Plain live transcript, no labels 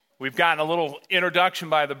We've gotten a little introduction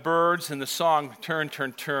by the birds and the song, Turn,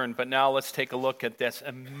 Turn, Turn, but now let's take a look at this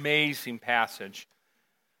amazing passage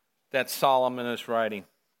that Solomon is writing.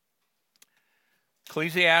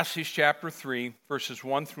 Ecclesiastes chapter 3, verses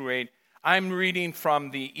 1 through 8. I'm reading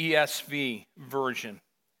from the ESV version.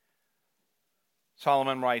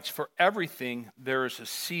 Solomon writes, "For everything there is a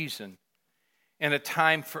season and a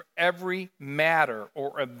time for every matter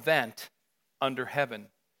or event under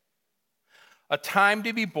heaven. A time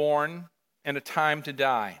to be born and a time to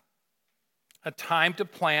die. A time to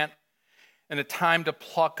plant and a time to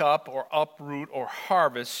pluck up or uproot or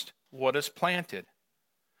harvest what is planted.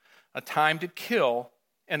 A time to kill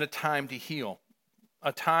and a time to heal.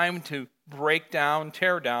 A time to break down,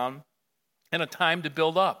 tear down, and a time to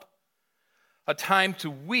build up. A time to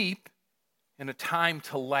weep and a time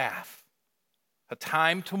to laugh. A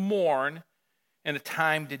time to mourn and a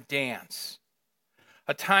time to dance.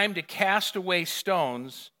 A time to cast away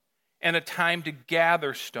stones and a time to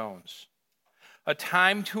gather stones. A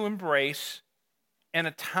time to embrace and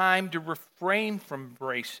a time to refrain from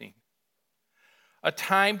embracing. A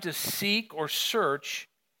time to seek or search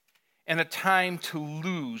and a time to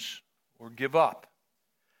lose or give up.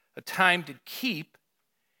 A time to keep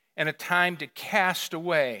and a time to cast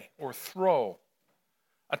away or throw.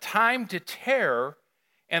 A time to tear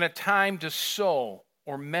and a time to sow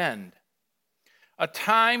or mend. A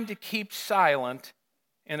time to keep silent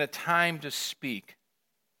and a time to speak.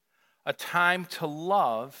 A time to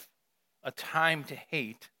love, a time to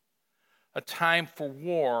hate. A time for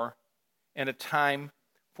war and a time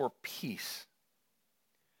for peace."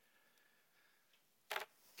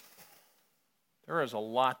 There is a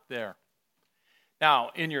lot there. Now,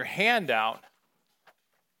 in your handout,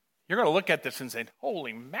 you're going to look at this and say,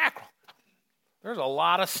 holy mackerel, there's a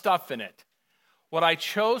lot of stuff in it. What I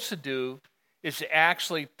chose to do is to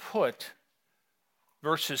actually put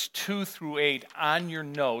verses 2 through 8 on your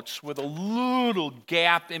notes with a little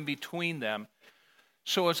gap in between them.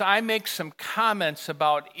 So as I make some comments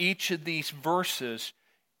about each of these verses,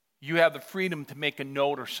 you have the freedom to make a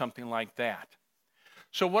note or something like that.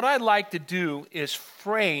 So what I'd like to do is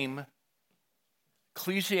frame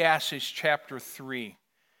Ecclesiastes chapter 3.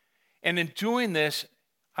 And in doing this,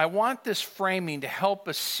 I want this framing to help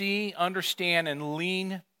us see, understand, and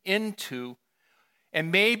lean into, and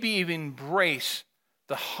maybe even embrace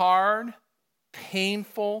the hard,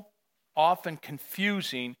 painful, often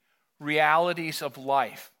confusing realities of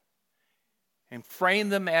life. And frame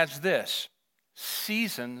them as this: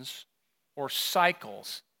 seasons or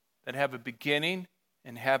cycles that have a beginning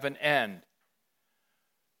and have an end.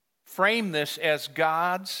 Frame this as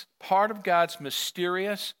part of God's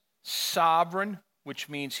mysterious, sovereign, which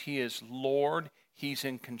means He is Lord, He's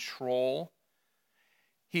in control.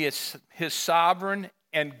 He is His sovereign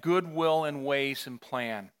and goodwill and ways and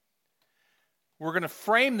plan. We're going to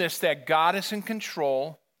frame this that God is in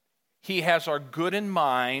control. He has our good in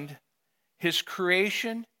mind. His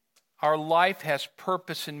creation, our life has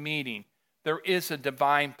purpose and meaning. There is a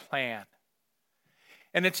divine plan.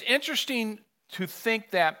 And it's interesting to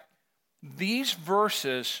think that these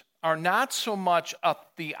verses are not so much a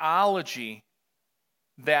theology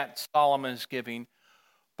that Solomon is giving,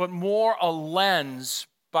 but more a lens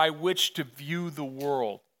by which to view the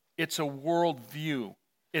world. It's a worldview.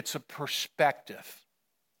 It's a perspective.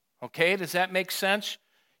 Okay, does that make sense?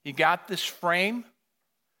 You got this frame?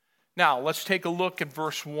 Now, let's take a look at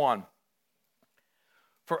verse 1.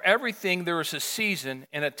 "For everything there is a season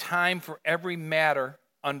and a time for every matter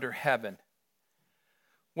under heaven."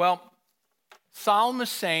 Well, Solomon is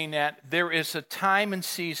saying that there is a time and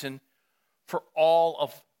season for all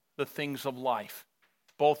of the things of life,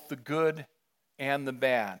 both the good and the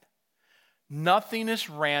bad. Nothing is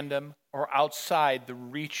random or outside the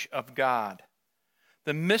reach of God.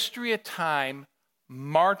 The mystery of time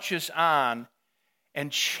marches on,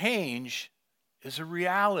 and change is a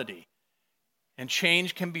reality. And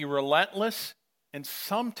change can be relentless and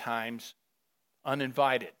sometimes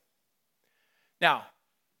uninvited. Now,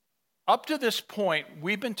 up to this point,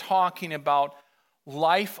 we've been talking about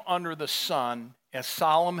life under the sun as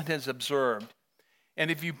Solomon has observed. And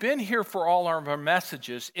if you've been here for all of our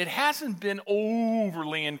messages, it hasn't been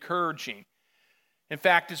overly encouraging. In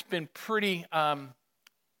fact, it's been pretty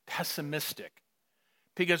pessimistic.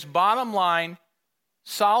 Because bottom line,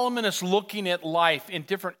 Solomon is looking at life in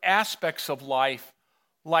different aspects of life,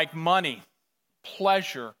 like money,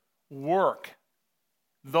 pleasure, work,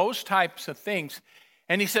 those types of things.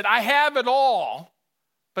 And he said, I have it all,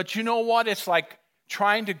 but you know what? It's like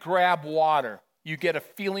trying to grab water. You get a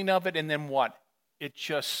feeling of it, and then what? It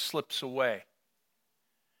just slips away.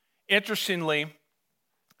 Interestingly,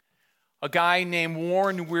 a guy named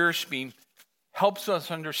Warren Wiersbe, helps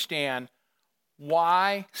us understand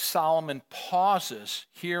why Solomon pauses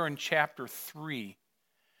here in chapter 3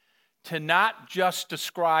 to not just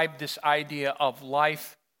describe this idea of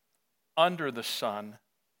life under the sun.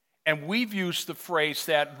 And we've used the phrase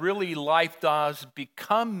that really life does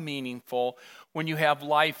become meaningful when you have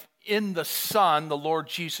life in the Son, the Lord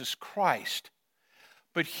Jesus Christ.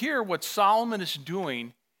 But here, what Solomon is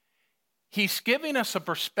doing, he's giving us a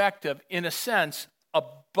perspective, in a sense,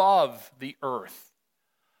 above the earth.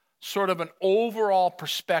 Sort of an overall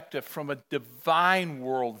perspective from a divine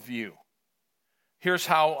worldview. Here's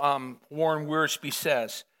how Warren Wiersbe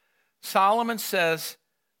says. Solomon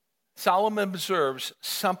observes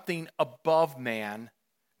something above man,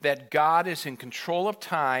 that God is in control of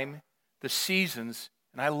time, the seasons,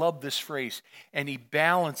 and I love this phrase, and he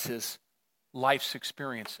balances life's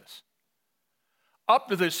experiences. Up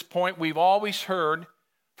to this point, we've always heard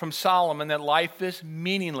from Solomon that life is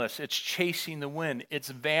meaningless. It's chasing the wind. It's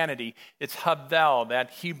vanity. It's havel,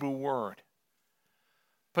 that Hebrew word.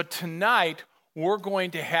 But tonight, we're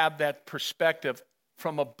going to have that perspective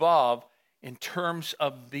from above in terms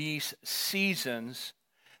of these seasons,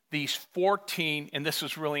 these 14, and this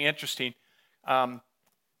was really interesting. Connie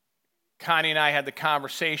and I had the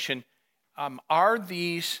conversation. Are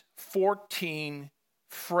these 14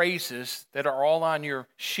 phrases that are all on your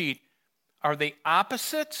sheet, are they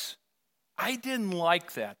opposites? I didn't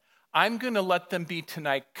like that. I'm going to let them be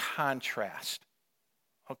tonight contrast.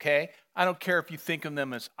 Okay? I don't care if you think of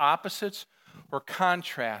them as opposites or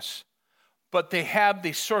contrasts, but they have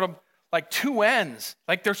these sort of like two ends,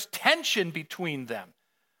 like there's tension between them.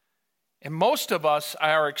 And most of us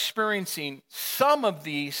are experiencing some of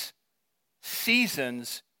these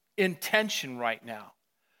seasons in tension right now.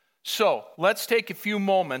 So let's take a few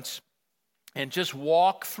moments and just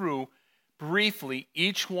walk through briefly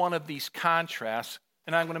each one of these contrasts,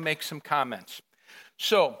 and I'm going to make some comments.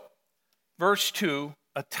 So, verse 2,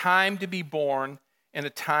 a time to be born and a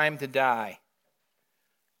time to die.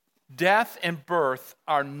 Death and birth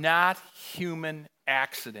are not human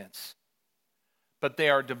accidents, but they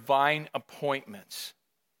are divine appointments.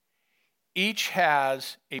 Each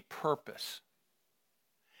has a purpose.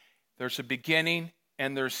 There's a beginning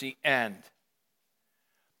and there's the end.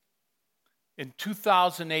 In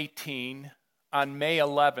 2018, on May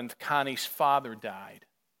 11th, Connie's father died.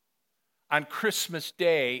 On Christmas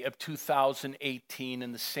Day of 2018,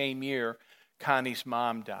 in the same year, Connie's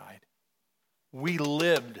mom died. We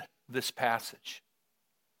lived this passage.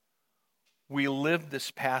 We lived this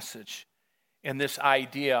passage and this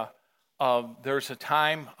idea of there's a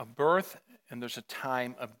time of birth and there's a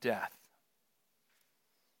time of death.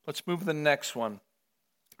 Let's move to the next one.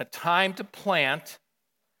 A time to plant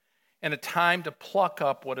and a time to pluck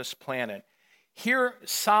up what is planted. Here,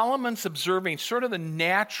 Solomon's observing sort of the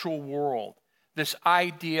natural world, this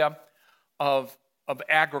idea of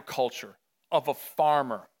agriculture, of a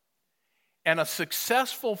farmer. And a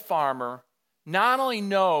successful farmer not only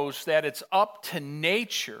knows that it's up to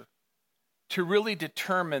nature to really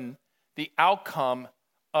determine the outcome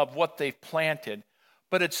of what they've planted,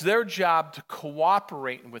 but it's their job to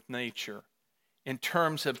cooperate with nature in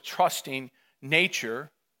terms of trusting nature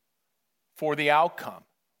for the outcome.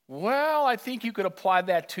 Well, I think you could apply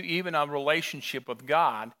that to even a relationship with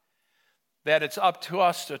God, that it's up to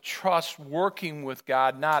us to trust working with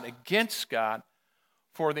God, not against God,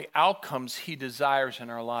 for the outcomes he desires in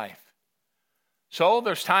our life. So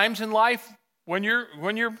there's times in life when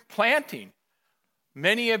you're planting.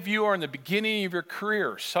 Many of you are in the beginning of your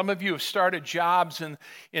career. Some of you have started jobs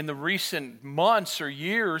in the recent months or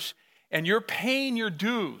years, and you're paying your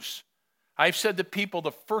dues. I've said to people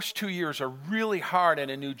the first 2 years are really hard at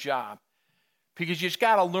a new job because you just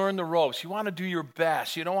got to learn the ropes. You want to do your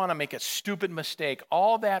best. You don't want to make a stupid mistake.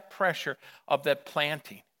 All that pressure of that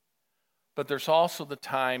planting. But there's also the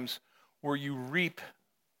times where you reap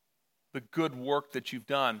the good work that you've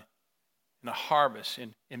done in a harvest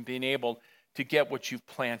and being able to get what you've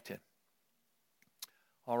planted.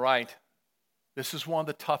 All right. This is one of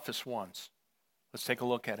the toughest ones. Let's take a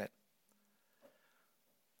look at it.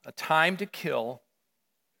 A time to kill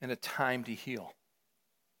and a time to heal.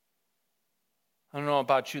 I don't know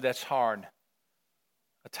about you, that's hard.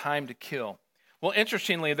 A time to kill. Well,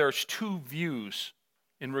 interestingly, there's two views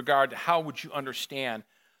in regard to how would you understand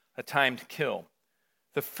a time to kill.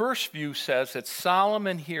 The first view says that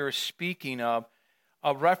Solomon here is speaking of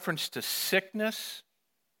a reference to sickness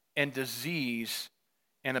and disease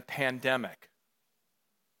and a pandemic.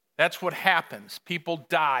 That's what happens. People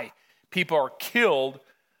die. People are killed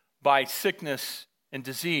by sickness and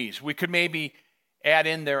disease. We could maybe add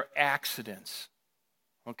in their accidents.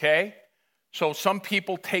 Okay? So some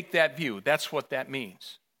people take that view. That's what that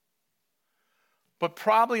means. But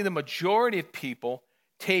probably the majority of people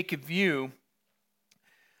take a view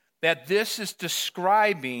that this is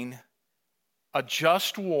describing a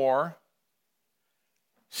just war,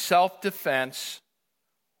 self-defense,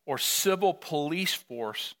 or civil police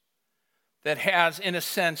force that has, in a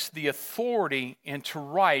sense, the authority and to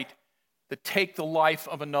right to take the life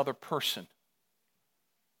of another person.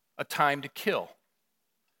 A time to kill.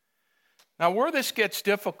 Now, where this gets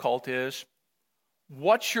difficult is,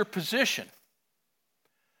 what's your position?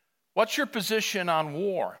 What's your position on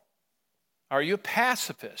war? Are you a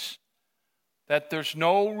pacifist? That there's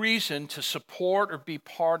no reason to support or be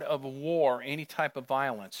part of a war, any type of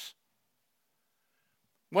violence?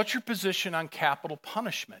 What's your position on capital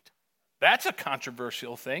punishment? That's a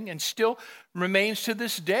controversial thing and still remains to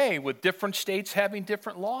this day, with different states having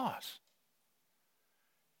different laws.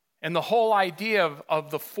 And the whole idea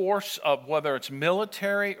of the force of whether it's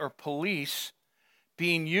military or police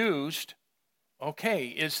being used, okay,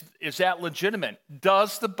 is that legitimate?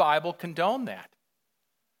 Does the Bible condone that?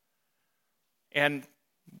 And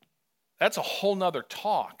that's a whole nother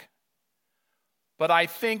talk. But I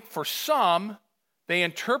think for some, they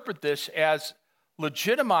interpret this as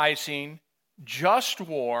legitimizing just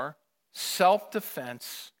war,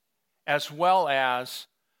 self-defense, as well as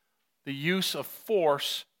the use of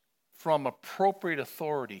force from appropriate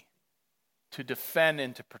authority to defend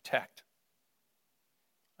and to protect.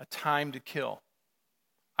 A time to kill.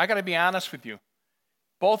 I got to be honest with you.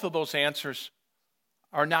 Both of those answers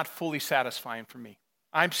are not fully satisfying for me.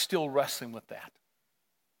 I'm still wrestling with that.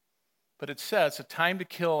 But it says a time to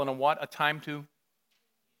kill and a what? A time to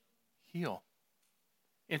heal.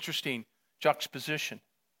 Interesting juxtaposition.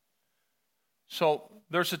 So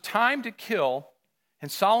there's a time to kill,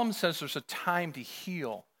 and Solomon says there's a time to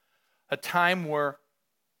heal. A time where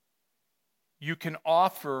you can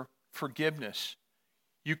offer forgiveness.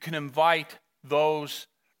 You can invite those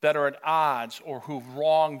that are at odds or who've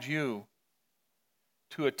wronged you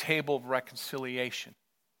to a table of reconciliation.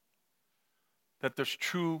 That there's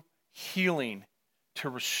true healing to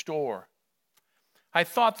restore. I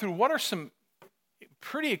thought through what are some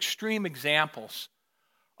pretty extreme examples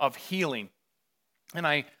of healing. And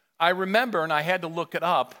I remember, and I had to look it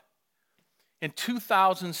up, in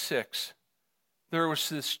 2006, there was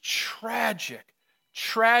this tragic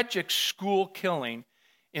school killing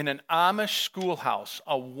in an Amish schoolhouse,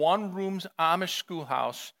 a one-room Amish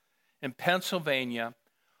schoolhouse in Pennsylvania,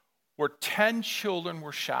 where 10 children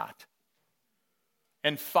were shot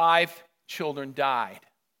and 5 children died.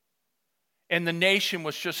 And the nation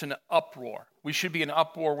was just in an uproar. We should be in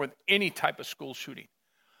uproar with any type of school shooting.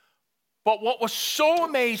 But what was so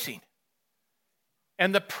amazing,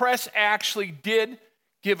 and the press actually did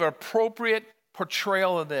give an appropriate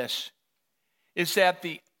portrayal of this, is that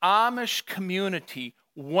the Amish community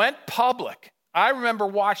went public. I remember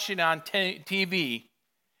watching on TV,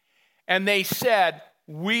 and they said,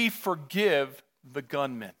 "We forgive the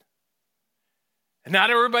gunman." And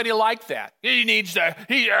not everybody liked that. He needs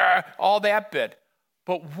to, all that bit.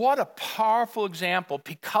 But what a powerful example,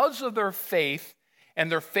 because of their faith,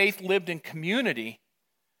 and their faith lived in community,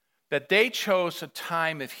 that they chose a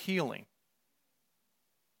time of healing.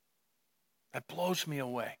 That blows me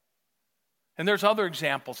away. And there's other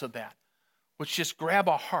examples of that, which just grab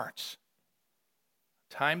our hearts.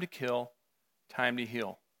 Time to kill, time to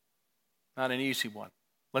heal. Not an easy one.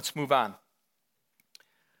 Let's move on.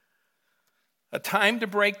 A time to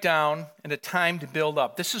break down and a time to build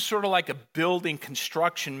up. This is sort of like a building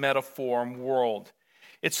construction metaphor and world.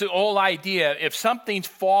 It's the old idea, if something's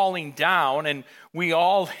falling down, and we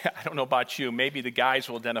all, I don't know about you, maybe the guys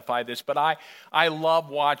will identify this, but I love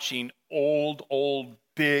watching old,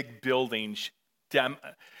 big buildings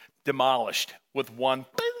demolished with one.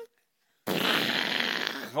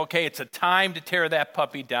 Okay, it's a time to tear that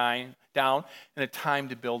puppy down and a time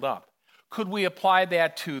to build up. Could we apply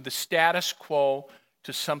that to the status quo,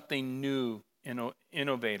 to something new,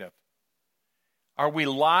 innovative? Are we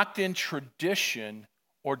locked in tradition,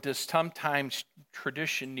 or does sometimes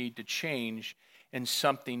tradition need to change and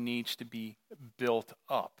something needs to be built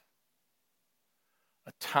up?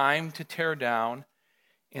 A time to tear down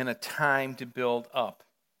and a time to build up.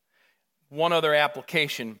 One other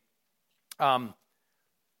application.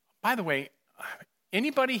 By the way,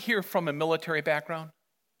 anybody here from a military background?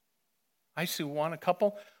 I see one, a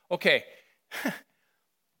couple. Okay.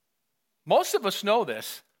 Most of us know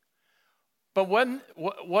this, but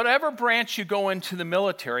whatever branch you go into the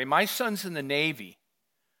military, my son's in the Navy.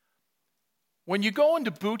 When you go into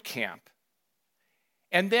boot camp,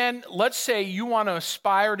 and then let's say you want to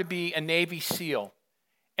aspire to be a Navy SEAL,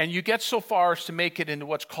 And you get so far as to make it into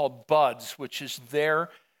what's called buds, which is their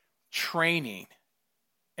training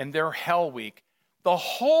and their hell week. The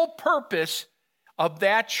whole purpose of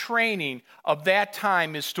that training, of that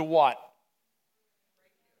time, is to what?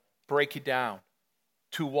 Break you down.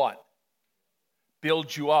 To what?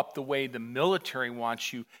 Build you up the way the military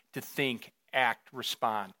wants you to think, act,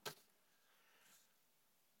 respond.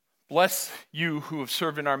 Bless you who have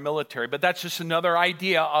served in our military. But that's just another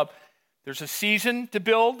idea of there's a season to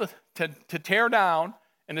build, to tear down,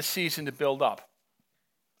 and a season to build up.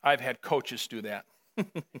 I've had coaches do that.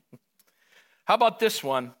 How about this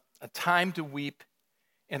one? A time to weep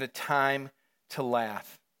and a time to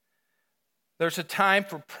laugh. There's a time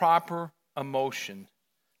for proper emotion.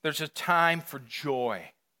 There's a time for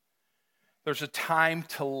joy. There's a time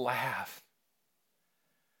to laugh.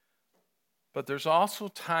 But there's also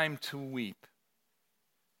time to weep,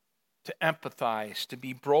 to empathize, to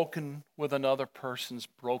be broken with another person's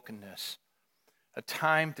brokenness, a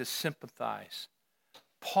time to sympathize.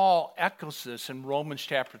 Paul echoes this in Romans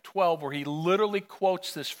chapter 12, where he literally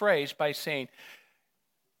quotes this phrase by saying,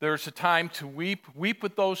 there's a time to weep. Weep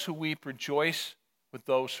with those who weep. Rejoice with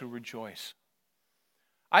those who rejoice.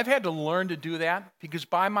 I've had to learn to do that because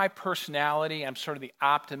by my personality, I'm sort of the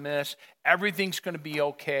optimist. Everything's going to be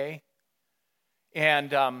okay.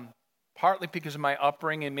 And partly because of my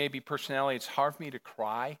upbringing and maybe personality, it's hard for me to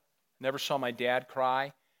cry. Never saw my dad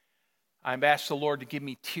cry. I've asked the Lord to give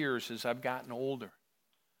me tears as I've gotten older.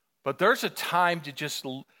 But there's a time to just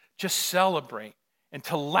celebrate and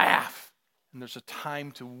to laugh. And there's a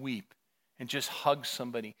time to weep and just hug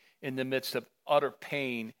somebody in the midst of utter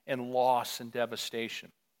pain and loss and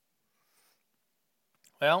devastation.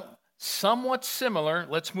 Well, somewhat similar.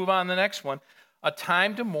 Let's move on to the next one. A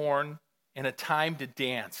time to mourn and a time to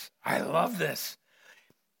dance. I love this.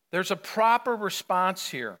 There's a proper response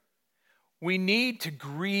here. We need to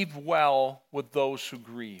grieve well with those who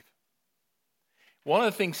grieve. One of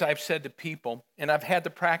the things I've said to people, and I've had to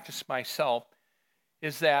practice myself,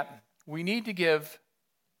 is that we need to give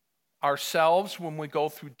ourselves, when we go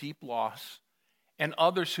through deep loss, and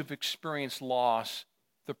others who've experienced loss,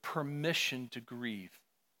 the permission to grieve.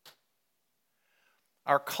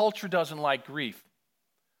 Our culture doesn't like grief.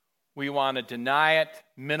 We want to deny it,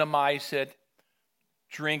 minimize it,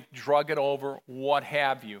 drug it over, what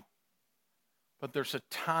have you. But there's a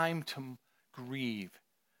time to grieve,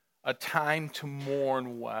 a time to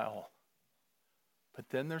mourn well. But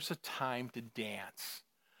then there's a time to dance,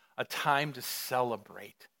 a time to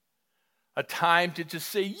celebrate, a time to just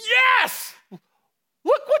say, yes! Look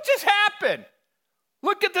what just happened.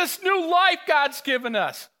 Look at this new life God's given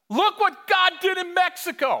us. Look what God did in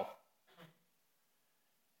Mexico.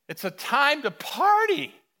 It's a time to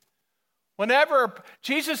party.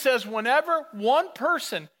 Jesus says, whenever one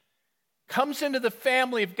person comes into the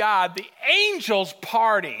family of God, the angels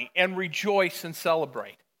party and rejoice and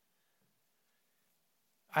celebrate.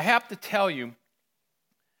 I have to tell you,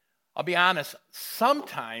 I'll be honest,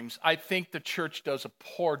 sometimes I think the church does a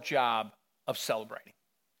poor job of celebrating.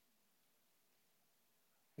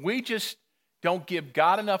 We just don't give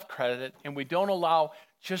God enough credit, and we don't allow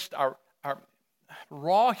just our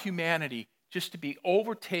raw humanity just to be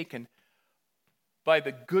overtaken by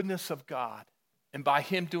the goodness of God and by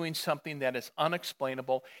Him doing something that is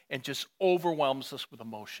unexplainable and just overwhelms us with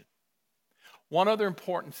emotion. One other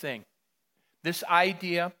important thing, this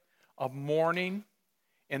idea of mourning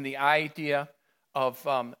and the idea of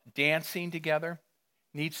dancing together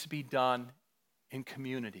needs to be done in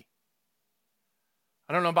community.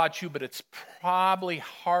 I don't know about you, but it's probably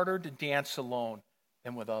harder to dance alone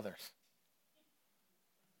than with others.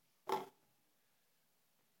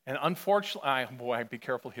 And unfortunately, be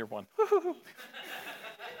careful here, one.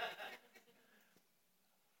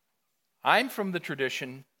 I'm from the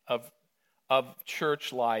tradition of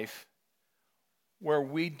church life where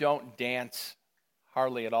we don't dance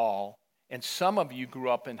hardly at all. And some of you grew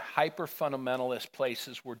up in hyper-fundamentalist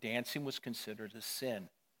places where dancing was considered a sin.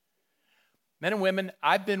 Men and women,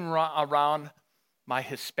 I've been around my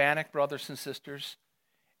Hispanic brothers and sisters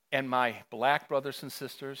and my black brothers and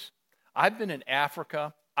sisters. I've been in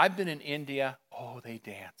Africa. I've been in India. Oh, they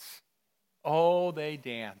dance. Oh, they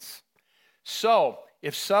dance. So,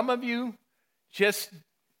 if some of you just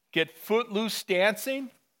get footloose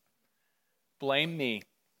dancing, blame me.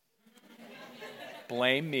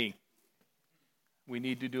 Blame me. We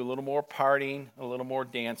need to do a little more partying, a little more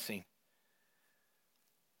dancing.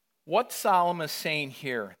 What Solomon is saying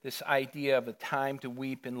here, this idea of a time to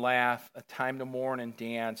weep and laugh, a time to mourn and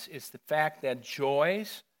dance, is the fact that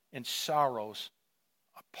joys and sorrows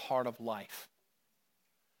are part of life.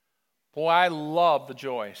 Boy, I love the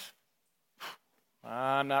joys.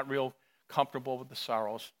 I'm not real comfortable with the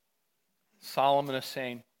sorrows. Solomon is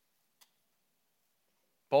saying,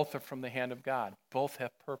 both are from the hand of God. Both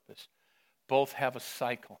have purpose. Both have a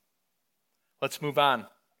cycle. Let's move on.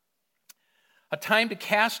 A time to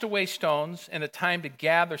cast away stones and a time to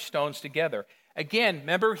gather stones together. Again,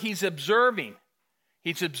 remember, he's observing.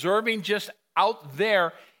 He's observing just out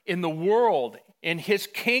there in the world, in his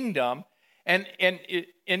kingdom. And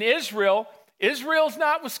in Israel, Israel's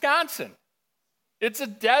not Wisconsin. It's a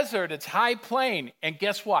desert. It's high plain. And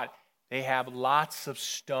guess what? They have lots of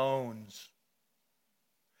stones.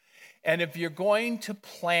 And if you're going to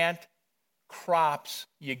plant crops,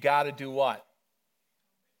 you got to do what?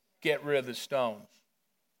 Get rid of the stones.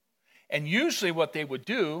 And usually what they would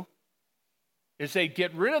do is they'd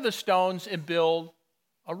get rid of the stones and build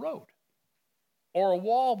a road or a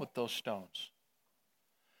wall with those stones.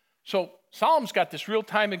 So Solomon's got this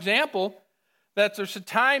real-time example that there's a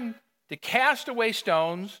time to cast away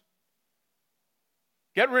stones,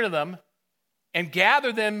 get rid of them, and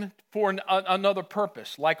gather them for another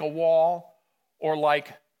purpose, like a wall or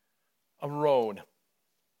like a road.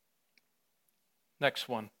 Next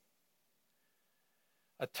one.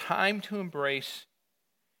 A time to embrace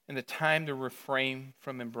and a time to refrain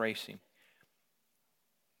from embracing.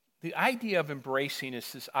 The idea of embracing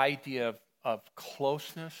is this idea of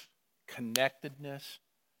closeness, connectedness.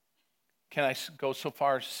 Can I go so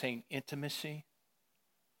far as saying intimacy?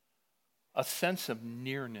 A sense of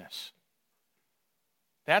nearness.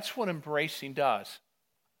 That's what embracing does.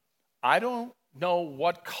 I don't know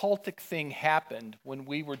what cultic thing happened when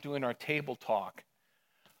we were doing our table talk,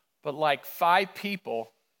 but like 5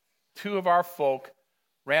 people, 2 of our folk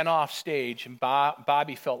ran off stage, and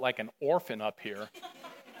Bobby felt like an orphan up here.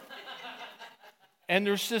 And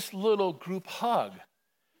there's this little group hug.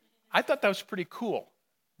 I thought that was pretty cool.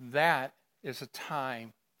 That is a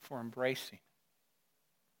time for embracing.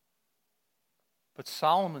 But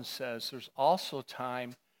Solomon says there's also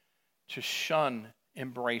time to shun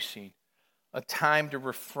embracing, a time to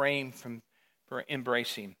refrain from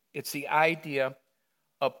embracing. It's the idea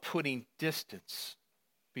of putting distance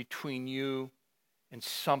between you and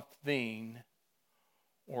something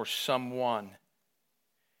or someone.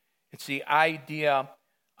 It's the idea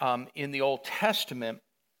in the Old Testament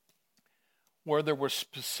where there were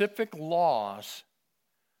specific laws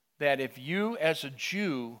that if you as a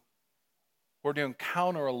Jew were to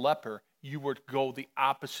encounter a leper, you were to go the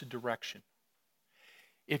opposite direction.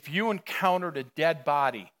 If you encountered a dead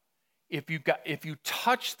body, if you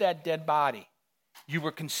touched that dead body, you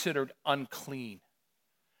were considered unclean.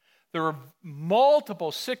 There were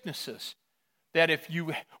multiple sicknesses that if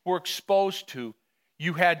you were exposed to,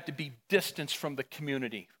 you had to be distanced from the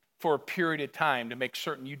community for a period of time to make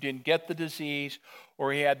certain you didn't get the disease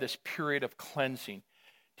or you had this period of cleansing.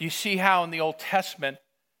 Do you see how in the Old Testament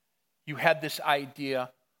you had this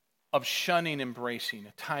idea of shunning embracing,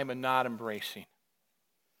 a time of not embracing?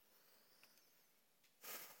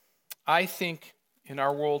 I think in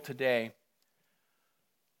our world today,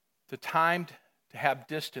 the time to have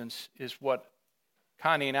distance is what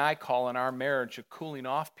Connie and I call in our marriage a cooling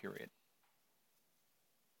off period,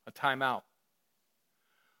 a time out,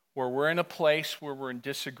 where we're in a place where we're in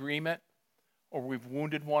disagreement or we've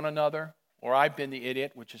wounded one another, or I've been the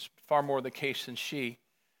idiot, which is far more the case than she.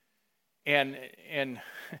 And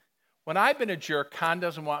when I've been a jerk, Con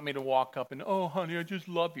doesn't want me to walk up and, oh, honey, I just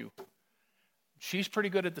love you. She's pretty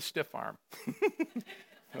good at the stiff arm.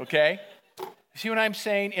 Okay? See what I'm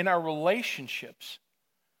saying? In our relationships,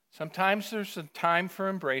 sometimes there's a time for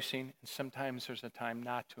embracing, and sometimes there's a time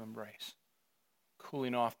not to embrace.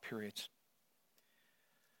 Cooling off periods.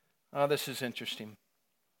 Oh, this is interesting.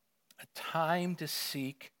 A time to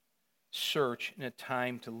seek, search, and a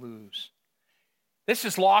time to lose. This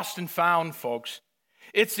is lost and found, folks.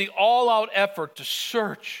 It's the all-out effort to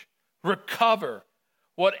search, recover,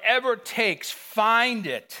 whatever it takes, find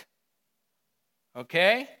it.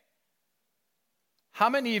 Okay? How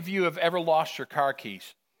many of you have ever lost your car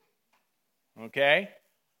keys? Okay?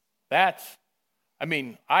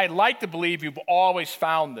 I'd like to believe you've always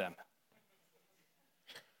found them.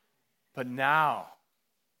 But now,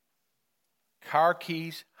 car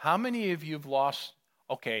keys, how many of you have lost,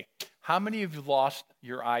 how many of you lost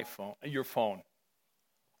your phone?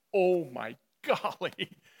 Oh my golly.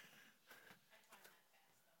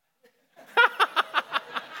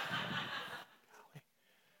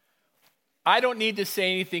 I don't need to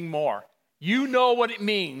say anything more. You know what it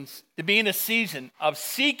means to be in a season of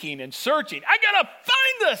seeking and searching. I gotta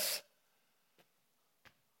find this.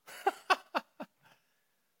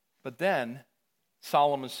 But then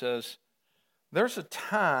Solomon says, there's a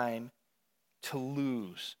time to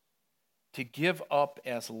lose. to give up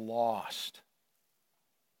as lost.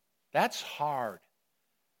 That's hard,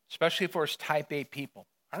 especially for us type A people.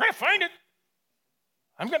 I'm going to find it.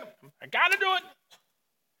 I got to do it.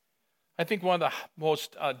 I think one of the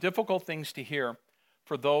most difficult things to hear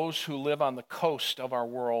for those who live on the coast of our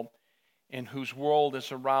world and whose world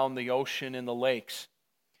is around the ocean and the lakes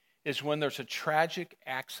is when there's a tragic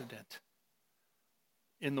accident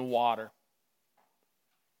in the water.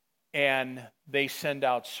 And they send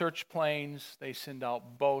out search planes, they send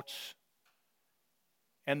out boats,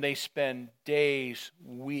 and they spend days,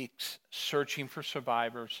 weeks searching for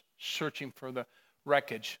survivors, searching for the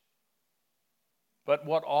wreckage. But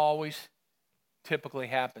what always typically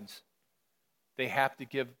happens, they have to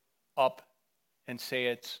give up and say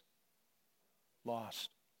it's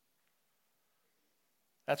lost.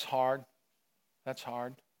 That's hard. That's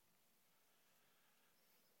hard.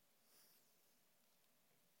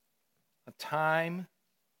 A time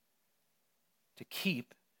to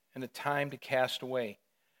keep and a time to cast away.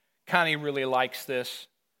 Connie really likes this,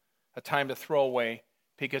 a time to throw away,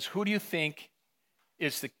 because who do you think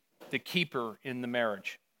is the keeper in the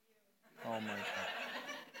marriage? Oh my God.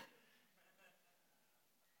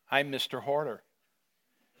 I'm Mr. Hoarder.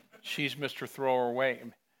 She's Mr. Thrower Away,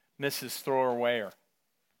 Mrs. Thrower Awayer.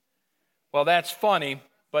 Well, that's funny,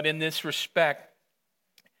 but in this respect,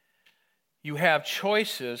 you have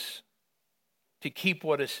choices to keep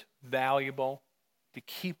what is valuable, to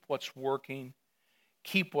keep what's working,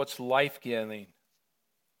 keep what's life-giving.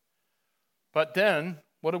 But then,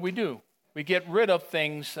 what do? We get rid of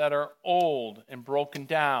things that are old and broken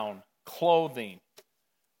down, clothing,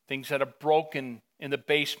 things that are broken in the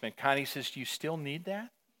basement. Connie says, do you still need that?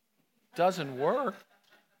 Doesn't work.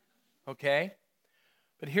 Okay?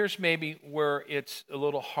 But here's maybe where it's a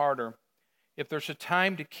little harder. If there's a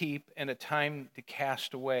time to keep and a time to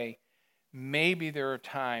cast away, maybe there are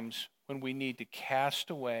times when we need to cast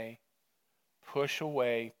away, push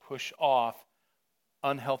off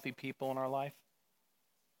unhealthy people in our life,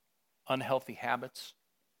 unhealthy habits.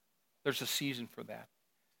 There's a season for that,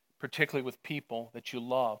 particularly with people that you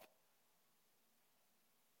love.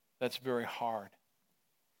 That's very hard.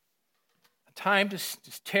 A time to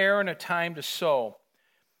tear and a time to sew.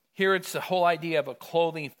 Here it's the whole idea of a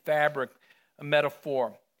clothing fabric, a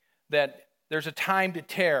metaphor, that there's a time to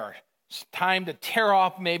tear. It's time to tear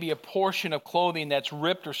off maybe a portion of clothing that's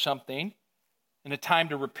ripped or something, and a time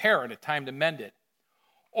to repair it, a time to mend it.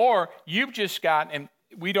 Or you've just got, and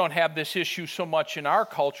we don't have this issue so much in our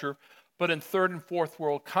culture, but in third and fourth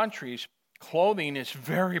world countries, clothing is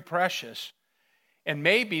very precious. And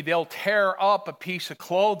maybe they'll tear up a piece of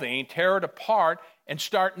clothing, tear it apart, and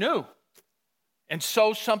start new. And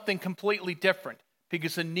sew something completely different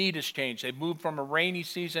because the need has changed. They've moved from a rainy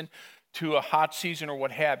season to a hot season or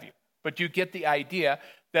what have you. But you get the idea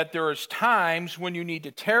that there is times when you need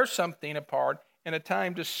to tear something apart and a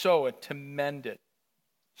time to sew it, to mend it,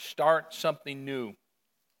 start something new.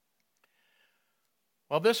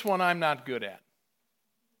 Well, this one I'm not good at.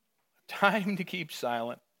 A time to keep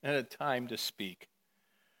silent and a time to speak.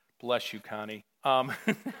 Bless you, Connie.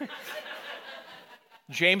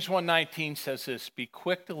 James 1:19 says this, be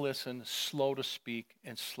quick to listen, slow to speak,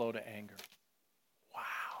 and slow to anger.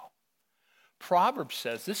 Wow. Proverbs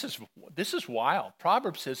says, this is wild.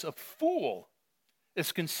 Proverbs says a fool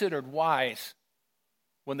is considered wise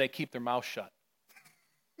when they keep their mouth shut.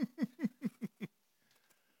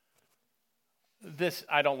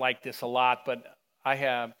 I don't like this a lot, but I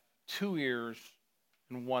have 2 ears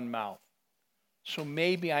and 1 mouth. So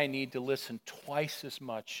maybe I need to listen twice as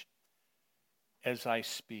much as I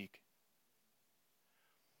speak.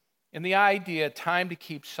 And the idea, time to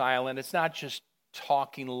keep silent, it's not just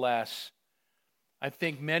talking less. I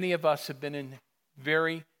think many of us have been in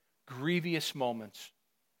very grievous moments,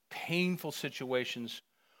 painful situations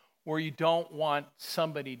where you don't want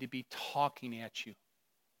somebody to be talking at you.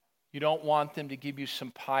 You don't want them to give you some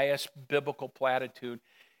pious biblical platitude.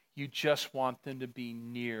 You just want them to be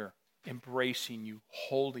near, embracing you,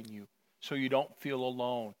 holding you, so you don't feel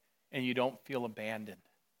alone and you don't feel abandoned.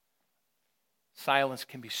 Silence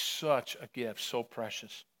can be such a gift, so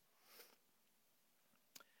precious.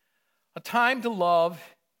 A time to love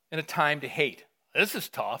and a time to hate. This is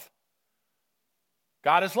tough.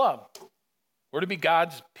 God is love. We're to be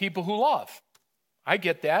God's people who love. I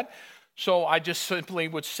get that. So I just simply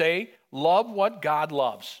would say, love what God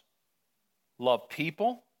loves. Love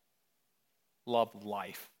people. Love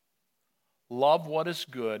life. Love what is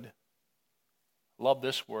good. Love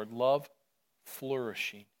this word. Love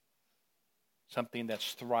flourishing. Something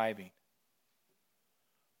that's thriving.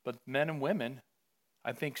 But men and women,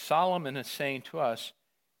 I think Solomon is saying to us,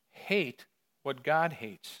 hate what God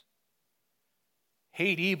hates.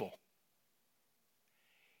 Hate evil.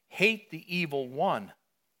 Hate the evil one.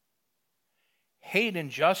 Hate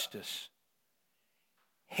injustice.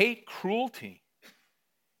 Hate cruelty.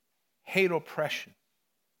 Hate oppression.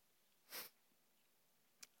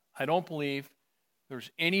 I don't believe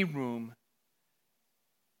there's any room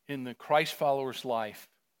in the Christ follower's life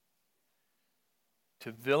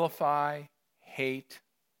to vilify, hate,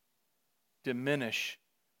 diminish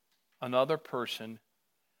another person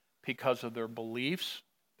because of their beliefs,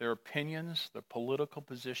 their opinions, their political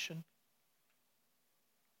position.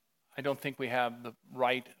 I don't think we have the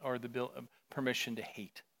right or the permission to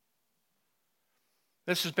hate.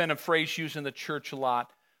 This has been a phrase used in the church a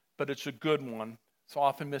lot, but it's a good one. It's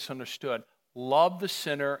often misunderstood. Love the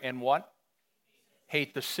sinner and what?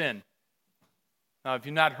 Hate the sin. Now, if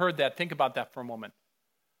you've not heard that, think about that for a moment.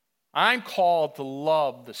 I'm called to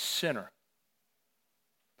love the sinner,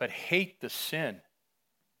 but hate the sin.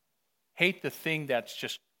 Hate the thing that's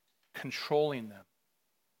just controlling them.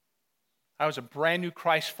 I was a brand new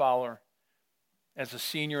Christ follower as a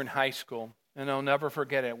senior in high school, and I'll never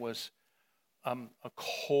forget it. It was a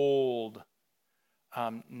cold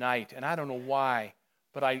night, and I don't know why,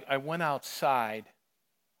 but I went outside,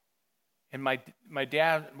 and my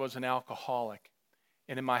dad was an alcoholic,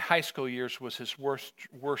 and in my high school years was his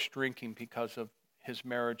worst drinking because of his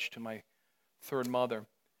marriage to my third mother.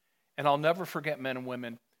 And I'll never forget, men and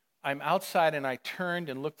women, I'm outside and I turned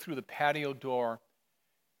and looked through the patio door,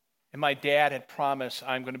 and my dad had promised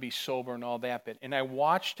I'm going to be sober and all that bit. And I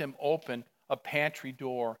watched him open a pantry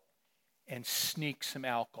door and sneak some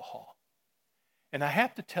alcohol. And I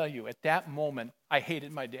have to tell you, at that moment, I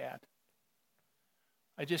hated my dad.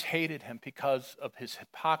 I just hated him because of his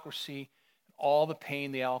hypocrisy, all the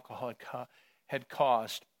pain the alcohol had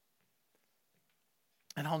caused.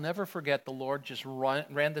 And I'll never forget, the Lord just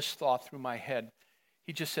ran this thought through my head.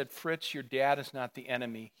 He just said, Fritz, your dad is not the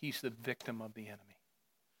enemy. He's the victim of the enemy.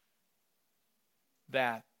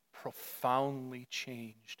 That profoundly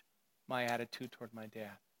changed my attitude toward my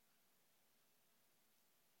dad.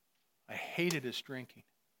 I hated his drinking.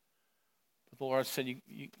 But the Lord said,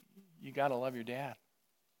 you got to love your dad.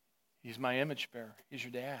 He's my image bearer. He's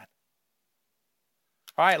your dad.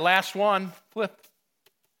 All right, last one. Flip.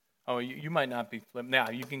 Oh, you might not be flipped. Now,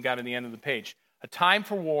 you can go to the end of the page. A time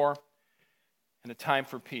for war and a time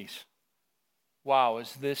for peace. Wow,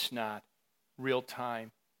 is this not real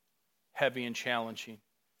time, heavy and challenging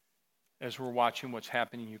as we're watching what's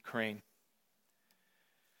happening in Ukraine?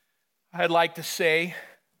 I'd like to say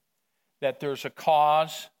that there's a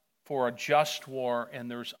cause for a just war and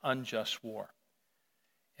there's unjust war.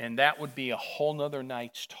 And that would be a whole nother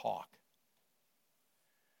night's talk.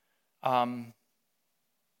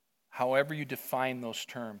 However you define those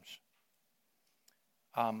terms,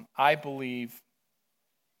 I believe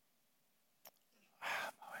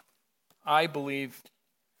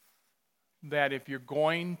that if you're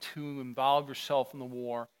going to involve yourself in the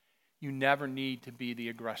war, you never need to be the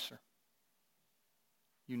aggressor.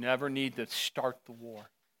 You never need to start the war.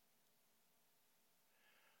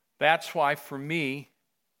 That's why, for me,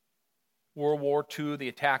 World War II, the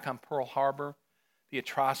attack on Pearl Harbor, the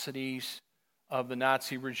atrocities of the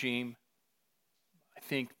Nazi regime, I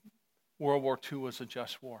think World War II was a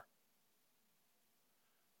just war.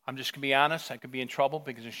 I'm just going to be honest. I could be in trouble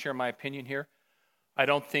because I share my opinion here. I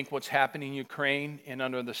don't think what's happening in Ukraine and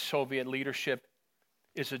under the Soviet leadership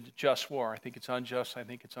is a just war. I think it's unjust. I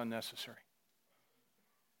think it's unnecessary.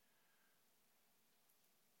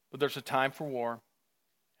 But there's a time for war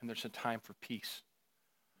and there's a time for peace.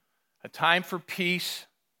 A time for peace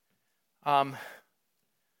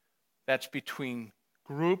that's between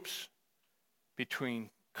groups, between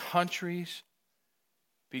countries,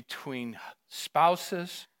 between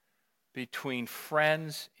spouses, between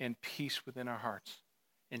friends, and peace within our hearts.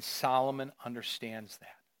 And Solomon understands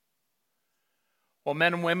that. Well,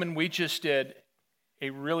 men and women, we just did a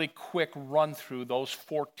really quick run through those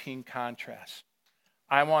 14 contrasts.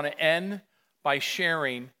 I want to end by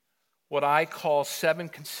sharing what I call 7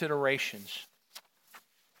 considerations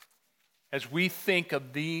as we think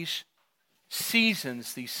of these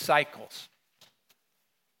seasons, these cycles.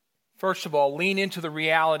 First of all, lean into the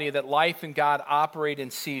reality that life and God operate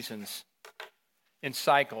in seasons, in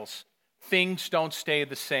cycles. Things don't stay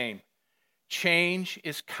the same. Change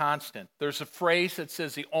is constant. There's a phrase that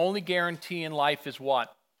says the only guarantee in life is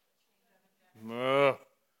what?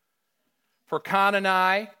 For Con and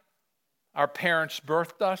I, our parents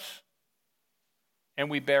birthed us and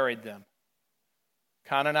we buried them.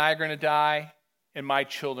 Con and I are going to die and my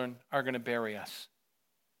children are going to bury us.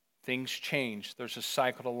 Things change. There's a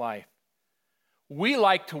cycle to life. We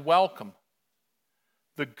like to welcome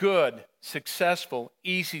the good, successful,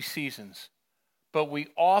 easy seasons, but we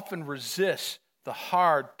often resist the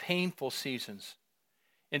hard, painful seasons.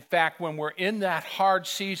 In fact, when we're in that hard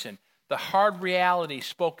season, the hard reality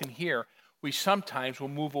spoken here, we sometimes will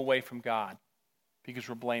move away from God because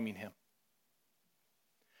we're blaming him.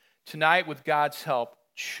 Tonight, with God's help,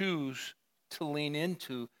 choose to lean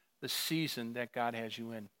into the season that God has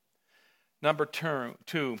you in. Number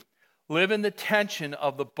two, live in the tension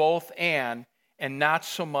of the both and not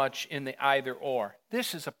so much in the either or.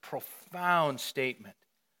 This is a profound statement.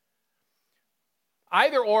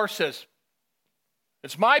 Either or says,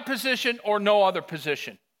 it's my position or no other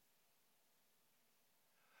position.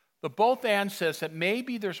 The both and says that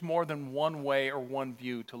maybe there's more than one way or one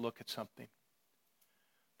view to look at something.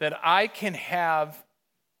 That I can have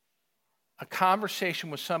a conversation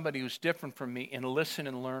with somebody who's different from me and listen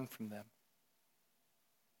and learn from them.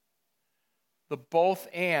 The both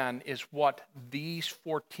and is what these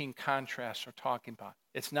 14 contrasts are talking about.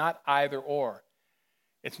 It's not either or.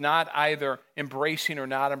 It's not either embracing or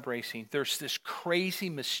not embracing. There's this crazy,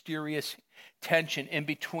 mysterious tension in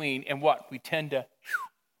between, and what? We tend to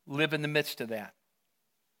live in the midst of that.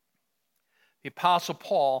 The Apostle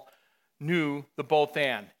Paul knew the both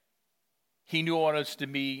and. He knew what it was to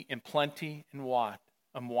be in plenty and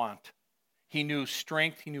want. He knew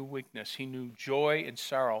strength, he knew weakness. He knew joy and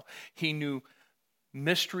sorrow. He knew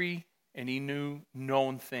mystery, and he knew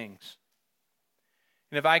known things.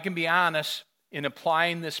 And if I can be honest, in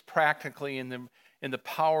applying this practically in the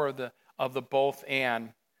power of the both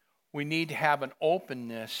and, we need to have an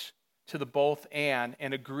openness to the both and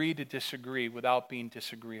agree to disagree without being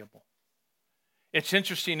disagreeable. It's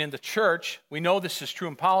interesting in the church, we know this is true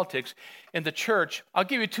in politics. In the church, I'll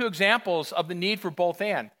give you two examples of the need for both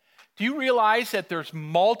and. Do you realize that there's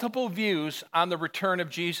multiple views on the return of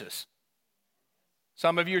Jesus?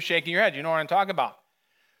 Some of you are shaking your head. You know what I'm talking about.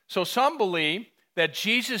 So some believe that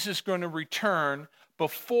Jesus is going to return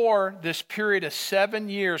before this period of 7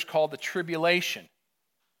 years called the tribulation.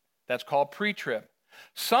 That's called pre-trib.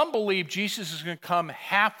 Some believe Jesus is going to come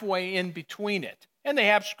halfway in between it. And they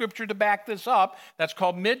have scripture to back this up. That's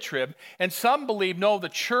called mid-trib. And some believe, no, the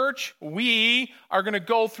church, we are going to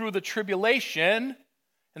go through the tribulation,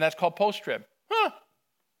 and that's called post-trib.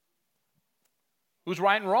 Who's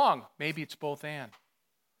right and wrong? Maybe it's both and.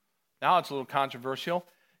 Now it's a little controversial.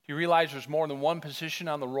 Do you realize there's more than one position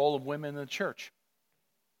on the role of women in the church?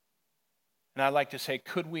 And I'd like to say,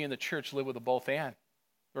 could we in the church live with a both and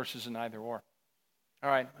versus an either or? All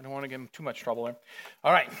right, I don't want to get in too much trouble there.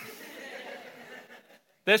 All right.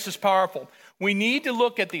 This is powerful. We need to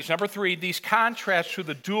look at these, number 3, these contrasts through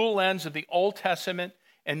the dual lens of the Old Testament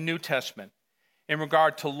and New Testament in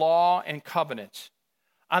regard to law and covenants.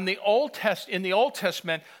 In the Old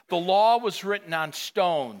Testament, the law was written on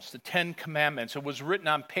stones, the 10 Commandments. It was written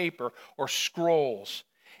on paper or scrolls.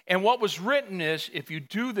 And what was written is, if you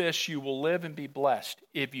do this, you will live and be blessed.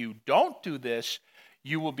 If you don't do this,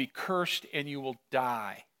 you will be cursed and you will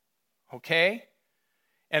die. Okay?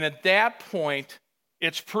 And at that point,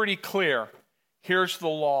 it's pretty clear. Here's the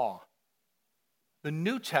law. The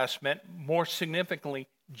New Testament, more significantly,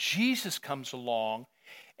 Jesus comes along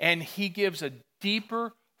and he gives a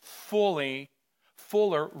deeper, fuller,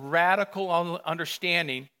 radical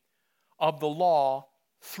understanding of the law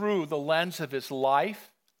through the lens of his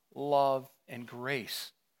life, love, and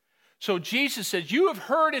grace. So Jesus says, you have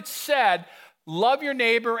heard it said, love your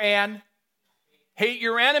neighbor and hate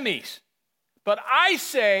your enemies. But I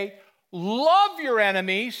say, love your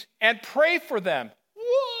enemies and pray for them.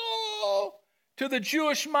 Whoa! To the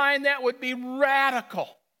Jewish mind, that would be radical.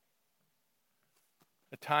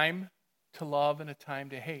 A time to love and a time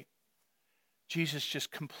to hate. Jesus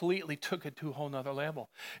just completely took it to a whole nother level.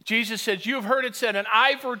 Jesus says, you have heard it said, an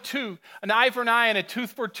eye for an eye and a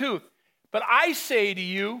tooth for a tooth. But I say to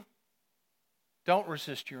you, don't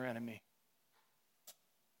resist your enemy.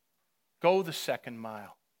 Go the second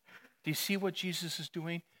mile. Do you see what Jesus is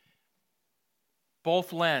doing?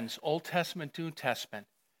 Both lens, Old Testament, New Testament.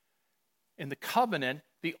 In the covenant,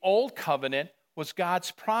 the old covenant was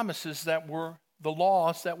God's promises that were the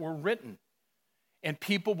laws that were written. And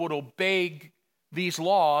people would obey these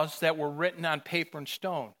laws that were written on paper and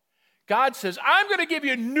stone. God says, I'm going to give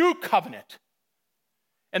you a new covenant.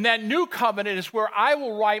 And that new covenant is where I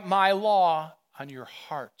will write my law on your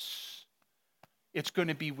hearts. It's going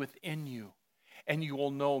to be within you, and you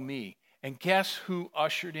will know me. And guess who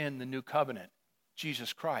ushered in the new covenant?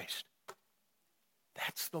 Jesus Christ.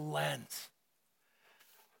 That's the lens.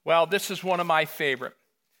 Well, this is one of my favorite.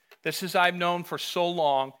 This is I've known for so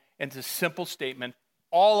long, and it's a simple statement.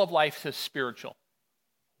 All of life is spiritual.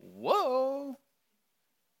 Whoa.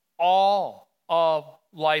 All of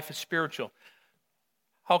life is spiritual.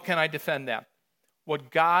 How can I defend that?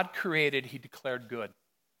 What God created, he declared good.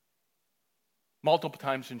 Multiple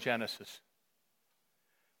times in Genesis.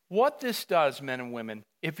 What this does, men and women,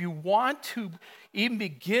 if you want to even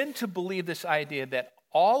begin to believe this idea that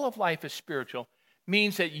all of life is spiritual,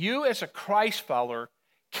 means that you as a Christ follower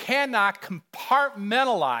cannot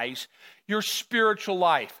compartmentalize your spiritual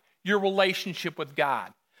life, your relationship with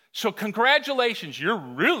God. So congratulations, you're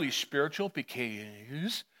really spiritual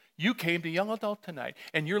because you came to Young Adult tonight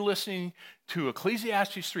and you're listening to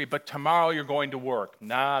Ecclesiastes 3, but tomorrow you're going to work.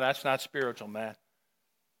 Nah, that's not spiritual, man.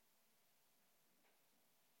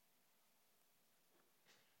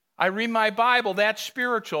 I read my Bible, that's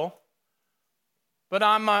spiritual, but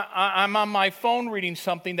I'm on my phone reading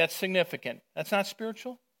something that's significant. That's not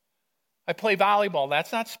spiritual. I play volleyball,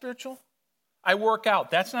 that's not spiritual. I work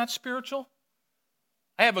out, that's not spiritual.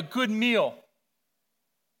 I have a good meal.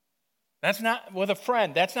 That's not with a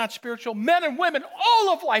friend. That's not spiritual. Men and women,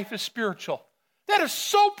 all of life is spiritual. That is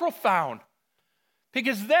so profound.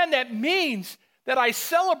 Because then that means that I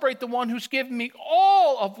celebrate the one who's given me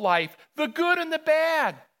all of life, the good and the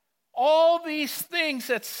bad. All these things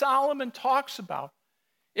that Solomon talks about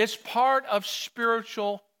is part of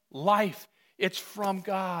spiritual life. It's from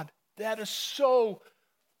God. That is so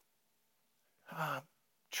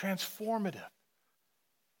transformative.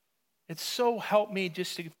 It's so helped me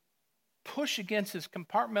just to push against this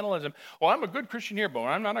compartmentalism. Well, I'm a good Christian here, but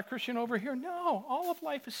I'm not a Christian over here. No, all of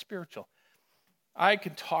life is spiritual. I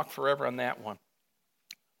could talk forever on that one.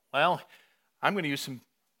 Well, I'm going to use some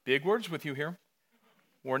big words with you here.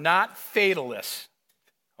 We're not fatalists.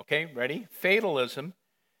 Okay, ready? Fatalism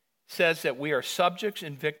says that we are subjects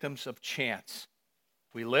and victims of chance.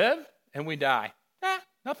 We live and we die.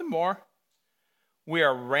 Nothing more. We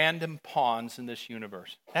are random pawns in this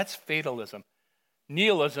universe. That's fatalism.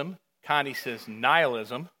 Nihilism, Connie says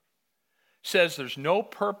nihilism, says there's no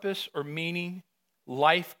purpose or meaning,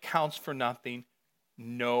 life counts for nothing,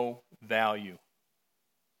 no value.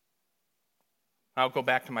 I'll go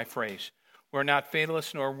back to my phrase. We're not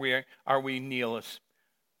fatalists nor are we nihilists.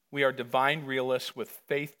 We are divine realists with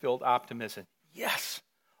faith-filled optimism. Yes,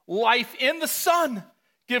 life in the Son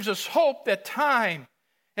gives us hope that time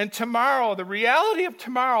and tomorrow, the reality of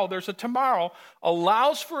tomorrow, there's a tomorrow,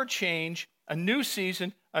 allows for a change, a new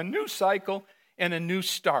season, a new cycle, and a new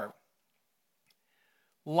start.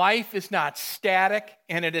 Life is not static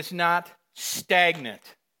and it is not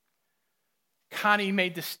stagnant. Connie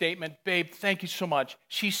made the statement, babe, thank you so much.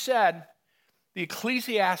 She said the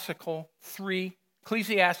Ecclesiastes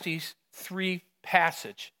 3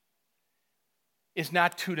 passage is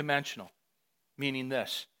not two-dimensional, meaning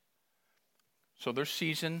this. So there's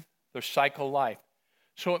season, there's cycle life.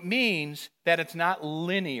 So it means that it's not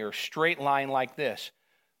linear, straight line like this.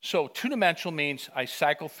 So two-dimensional means I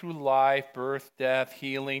cycle through life, birth, death,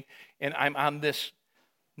 healing, and I'm on this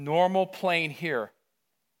normal plane here.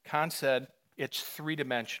 Con said it's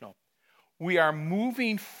three-dimensional. We are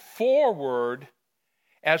moving forward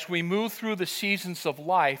as we move through the seasons of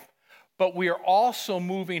life, but we are also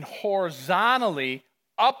moving horizontally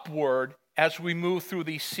upward as we move through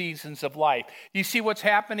these seasons of life. You see what's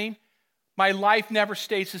happening? My life never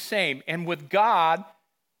stays the same. And with God,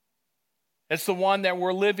 as the one that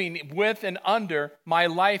we're living with and under, my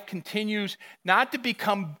life continues not to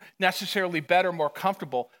become necessarily better, more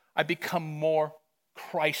comfortable. I become more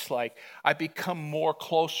Christ-like. I become more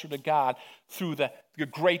closer to God through the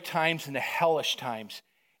great times and the hellish times.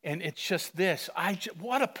 And it's just this.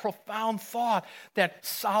 What a profound thought that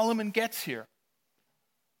Solomon gets here.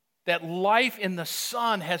 That life in the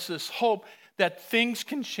Son has this hope that things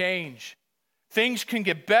can change. Things can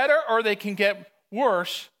get better or they can get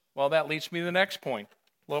worse. Well, that leads me to the next point.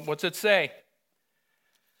 What's it say?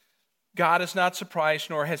 God is not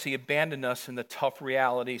surprised, nor has he abandoned us in the tough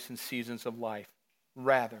realities and seasons of life.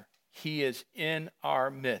 Rather, he is in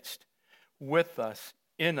our midst, with us,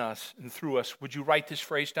 in us, and through us. Would you write this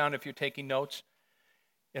phrase down if you're taking notes?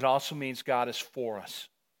 It also means God is for us.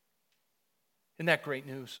 Isn't that great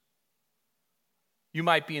news? You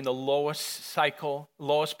might be in the lowest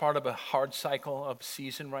part of a hard cycle of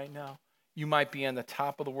season right now. You might be on the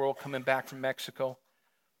top of the world coming back from Mexico.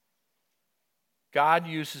 God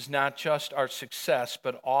uses not just our success,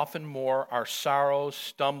 but often more our sorrows,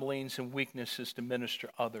 stumblings, and weaknesses to minister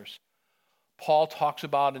to others. Paul talks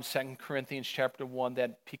about in 2 Corinthians chapter 1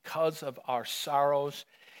 that because of our sorrows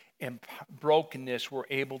and brokenness, we're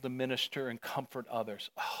able to minister and comfort others.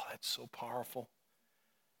 Oh, that's so powerful.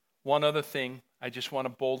 One other thing I just want to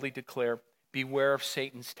boldly declare, beware of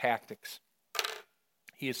Satan's tactics.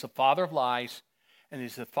 He is the father of lies, and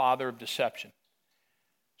he's the father of deception.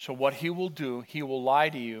 So what he will do, he will lie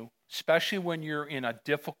to you, especially when you're in a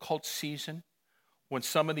difficult season, when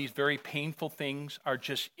some of these very painful things are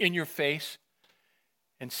just in your face,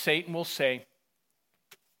 and Satan will say,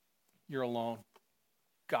 you're alone.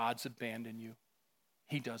 God's abandoned you.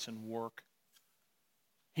 He doesn't work.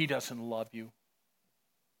 He doesn't love you.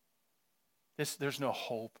 There's no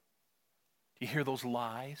hope. Do you hear those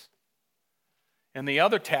lies? And the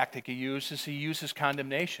other tactic he uses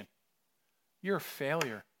condemnation. You're a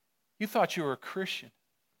failure. You thought you were a Christian.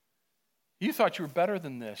 You thought you were better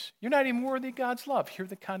than this. You're not even worthy of God's love. Hear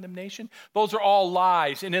the condemnation? Those are all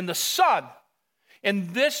lies. And in the Son,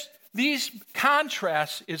 and these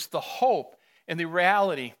contrasts is the hope and the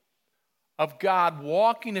reality of God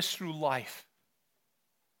walking us through life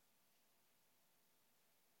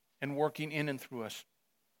and working in and through us.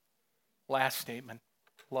 Last statement.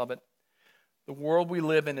 Love it. The world we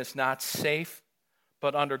live in is not safe,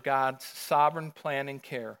 but under God's sovereign plan and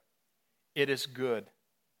care, it is good.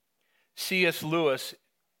 C.S. Lewis,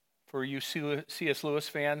 for you C.S. Lewis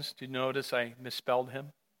fans, do you notice I misspelled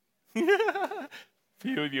him?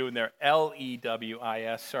 Few of you in there.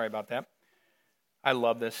 Lewis. Sorry about that. I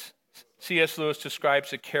love this. C.S. Lewis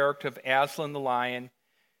describes the character of Aslan the lion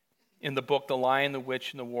in the book The Lion, the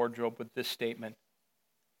Witch, and the Wardrobe with this statement.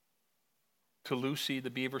 To Lucy, the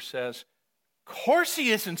beaver says, of course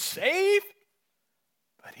he isn't safe,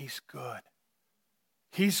 but he's good.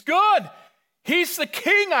 He's good. He's the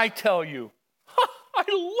king, I tell you. I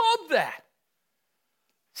love that.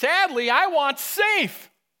 Sadly, I want safe.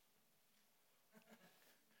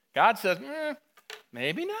 God says,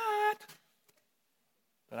 maybe not,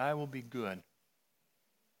 but I will be good.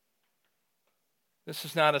 This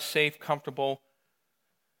is not a safe, comfortable,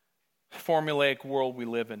 formulaic world we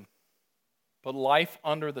live in, but life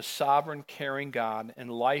under the sovereign, caring God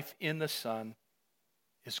and life in the Son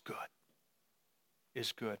is good.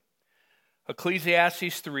 Is good.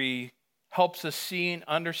 Ecclesiastes 3 helps us see and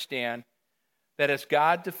understand that as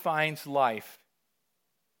God defines life,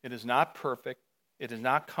 it is not perfect, it is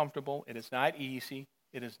not comfortable, it is not easy,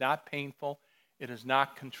 it is not painful, it is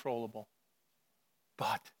not controllable.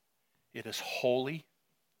 But it is holy,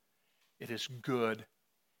 it is good,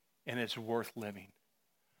 and it's worth living.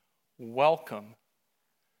 Welcome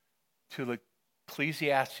to the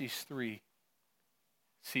Ecclesiastes 3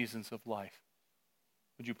 seasons of life.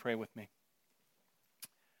 Would you pray with me?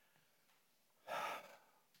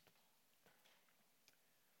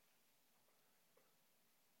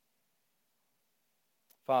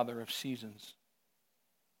 Father of seasons,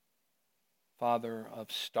 Father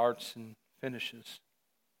of starts and finishes,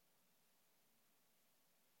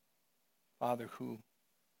 Father who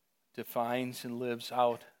defines and lives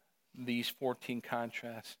out these 14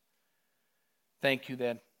 contrasts. Thank you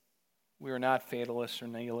that we are not fatalists or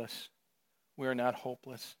nihilists. We are not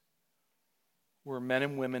hopeless. We're men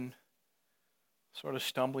and women sort of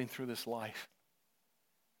stumbling through this life.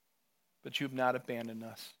 But you've not abandoned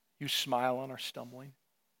us. You smile on our stumbling.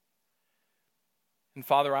 And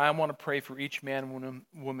Father, I want to pray for each man and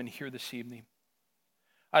woman here this evening.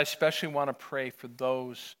 I especially want to pray for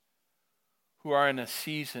those who are in a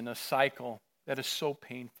season, a cycle that is so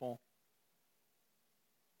painful.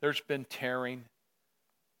 There's been tearing.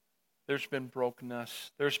 There's been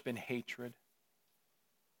brokenness. There's been hatred.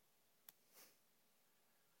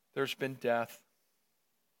 There's been death.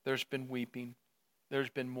 There's been weeping. There's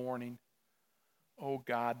been mourning. Oh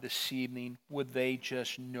God, this evening, would they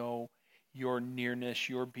just know your nearness,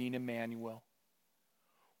 your being Emmanuel?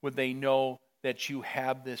 Would they know that you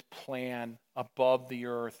have this plan above the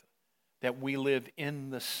earth, that we live in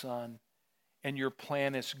the Son, and your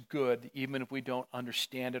plan is good, even if we don't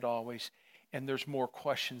understand it always, and there's more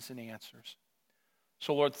questions than answers.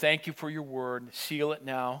 So Lord, thank you for your word. Seal it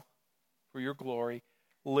now for your glory.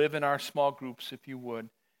 Live in our small groups, if you would,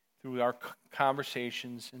 through our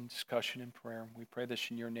conversations and discussion and prayer. We pray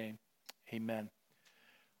this in your name. Amen.